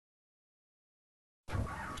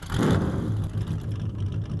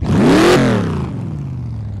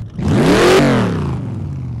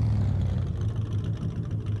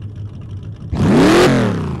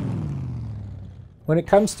When it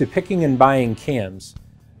comes to picking and buying cams,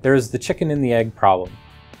 there is the chicken and the egg problem.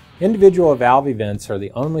 Individual valve events are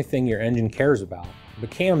the only thing your engine cares about, but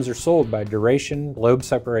cams are sold by duration, lobe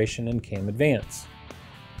separation, and cam advance.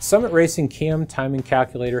 Summit Racing Cam Timing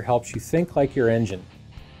Calculator helps you think like your engine.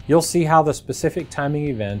 You'll see how the specific timing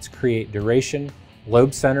events create duration,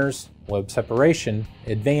 lobe centers, lobe separation,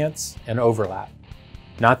 advance, and overlap,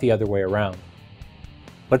 not the other way around.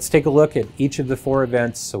 Let's take a look at each of the 4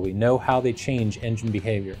 events so we know how they change engine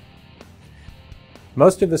behavior.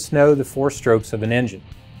 Most of us know the 4 strokes of an engine.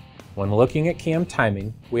 When looking at cam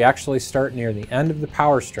timing, we actually start near the end of the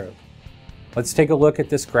power stroke. Let's take a look at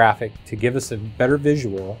this graphic to give us a better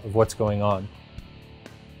visual of what's going on.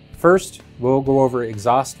 First, we'll go over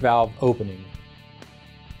exhaust valve opening.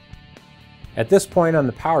 At this point on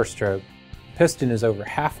the power stroke, the piston is over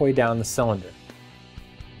halfway down the cylinder.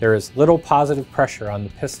 There is little positive pressure on the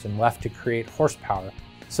piston left to create horsepower,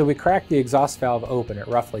 so we crack the exhaust valve open at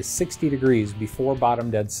roughly 60 degrees before bottom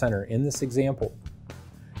dead center in this example.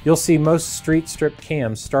 You'll see most street strip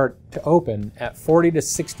cams start to open at 40 to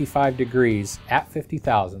 65 degrees at 50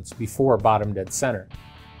 thousandths before bottom dead center.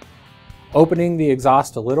 Opening the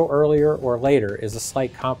exhaust a little earlier or later is a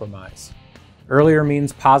slight compromise. Earlier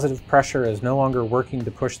means positive pressure is no longer working to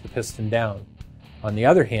push the piston down. On the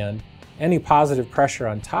other hand, any positive pressure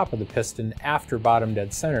on top of the piston after bottom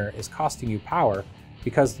dead center is costing you power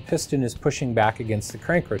because the piston is pushing back against the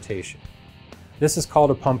crank rotation. This is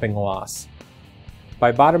called a pumping loss.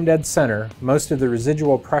 By bottom dead center, most of the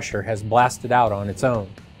residual pressure has blasted out on its own.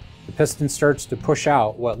 The piston starts to push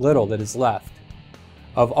out what little that is left.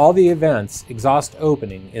 Of all the events, exhaust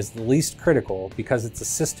opening is the least critical because it's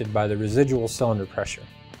assisted by the residual cylinder pressure.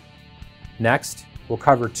 Next, we'll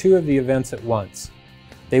cover 2 of the events at once.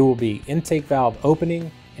 They will be intake valve opening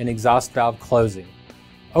and exhaust valve closing,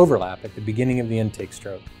 overlap at the beginning of the intake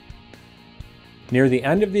stroke. Near the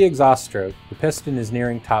end of the exhaust stroke, the piston is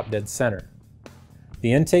nearing top dead center.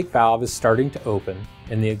 The intake valve is starting to open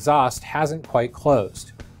and the exhaust hasn't quite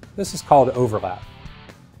closed. This is called overlap.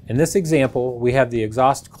 In this example, we have the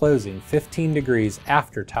exhaust closing 15 degrees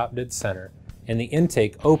after top dead center and the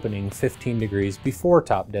intake opening 15 degrees before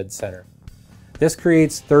top dead center. This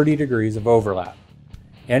creates 30 degrees of overlap.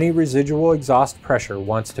 Any residual exhaust pressure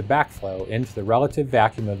wants to backflow into the relative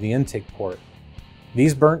vacuum of the intake port.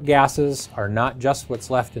 These burnt gases are not just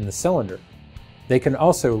what's left in the cylinder. They can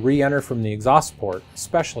also re-enter from the exhaust port,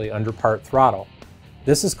 especially under part throttle.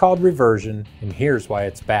 This is called reversion, and here's why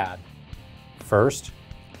it's bad. First,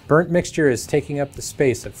 burnt mixture is taking up the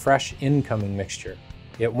space of fresh incoming mixture.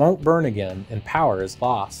 It won't burn again, and power is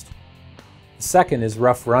lost. The second is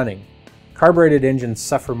rough running. Carbureted engines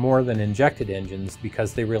suffer more than injected engines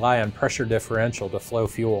because they rely on pressure differential to flow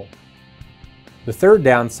fuel. The third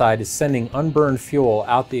downside is sending unburned fuel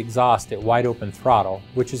out the exhaust at wide open throttle,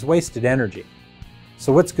 which is wasted energy.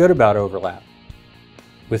 So what's good about overlap?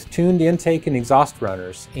 With tuned intake and exhaust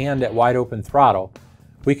runners and at wide open throttle,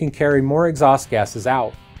 we can carry more exhaust gases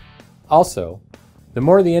out. Also, the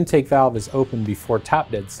more the intake valve is open before top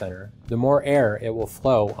dead center, the more air it will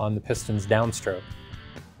flow on the piston's downstroke.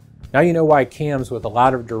 Now you know why cams with a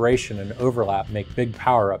lot of duration and overlap make big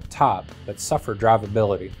power up top, but suffer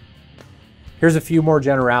drivability. Here's a few more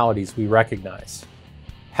generalities we recognize.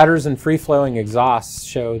 Headers and free-flowing exhausts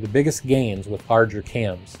show the biggest gains with larger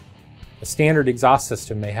cams. A standard exhaust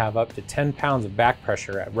system may have up to 10 pounds of back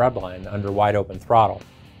pressure at rubline under wide open throttle.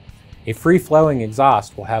 A free-flowing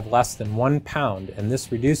exhaust will have less than 1 pound, and this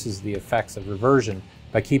reduces the effects of reversion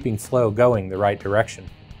by keeping flow going the right direction.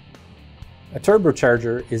 A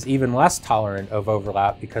turbocharger is even less tolerant of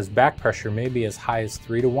overlap because back pressure may be as high as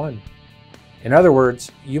 3 to 1. In other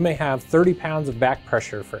words, you may have 30 pounds of back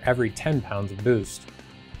pressure for every 10 pounds of boost.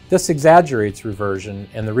 This exaggerates reversion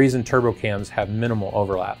and the reason turbocams have minimal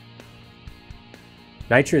overlap.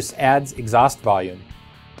 Nitrous adds exhaust volume.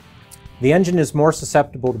 The engine is more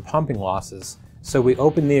susceptible to pumping losses, so we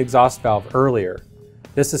open the exhaust valve earlier.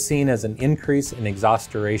 This is seen as an increase in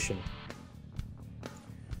exhaust duration.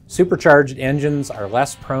 Supercharged engines are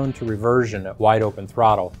less prone to reversion at wide open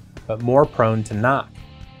throttle, but more prone to knock.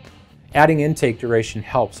 Adding intake duration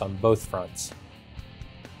helps on both fronts.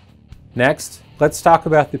 Next, let's talk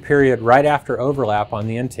about the period right after overlap on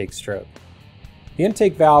the intake stroke. The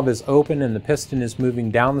intake valve is open and the piston is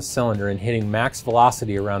moving down the cylinder and hitting max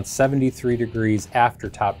velocity around 73 degrees after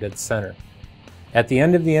top dead center. At the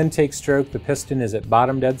end of the intake stroke, the piston is at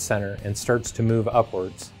bottom dead center and starts to move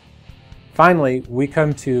upwards. Finally, we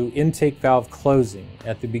come to intake valve closing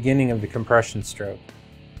at the beginning of the compression stroke.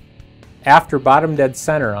 After bottom dead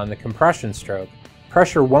center on the compression stroke,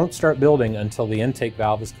 pressure won't start building until the intake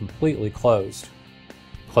valve is completely closed.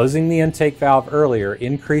 Closing the intake valve earlier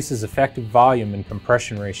increases effective volume and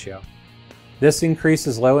compression ratio. This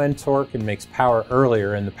increases low-end torque and makes power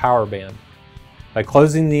earlier in the power band. By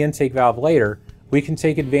closing the intake valve later, we can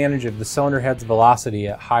take advantage of the cylinder head's velocity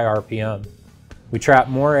at high RPM. We trap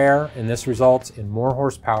more air, and this results in more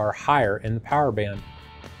horsepower higher in the power band.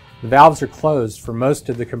 The valves are closed for most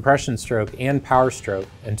of the compression stroke and power stroke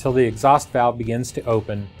until the exhaust valve begins to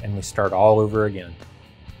open and we start all over again.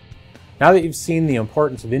 Now that you've seen the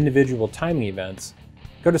importance of individual timing events,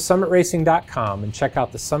 go to summitracing.com and check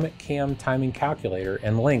out the Summit Cam Timing Calculator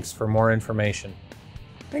and links for more information.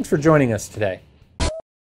 Thanks for joining us today.